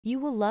You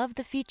will love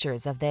the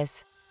features of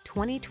this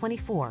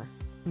 2024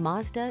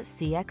 Mazda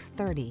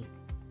CX-30.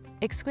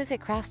 Exquisite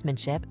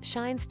craftsmanship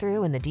shines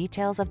through in the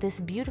details of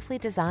this beautifully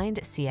designed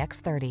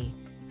CX-30.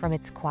 From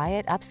its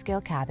quiet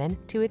upscale cabin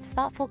to its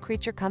thoughtful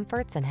creature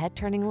comforts and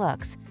head-turning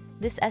looks,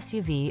 this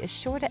SUV is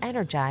sure to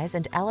energize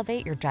and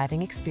elevate your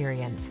driving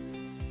experience.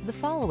 The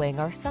following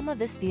are some of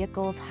this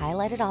vehicle's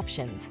highlighted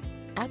options: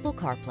 Apple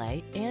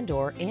CarPlay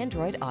and/or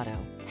Android Auto,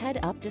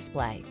 head-up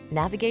display,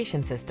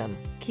 navigation system,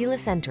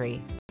 keyless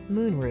entry,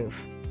 moonroof,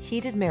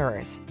 heated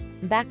mirrors,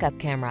 backup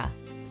camera,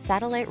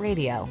 satellite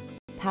radio,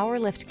 power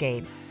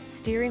liftgate,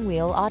 steering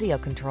wheel audio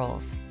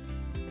controls.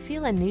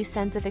 Feel a new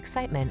sense of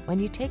excitement when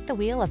you take the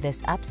wheel of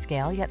this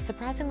upscale yet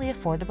surprisingly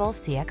affordable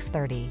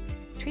CX-30.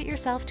 Treat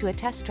yourself to a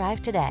test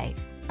drive today.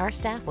 Our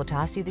staff will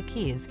toss you the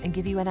keys and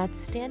give you an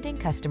outstanding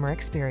customer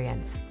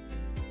experience.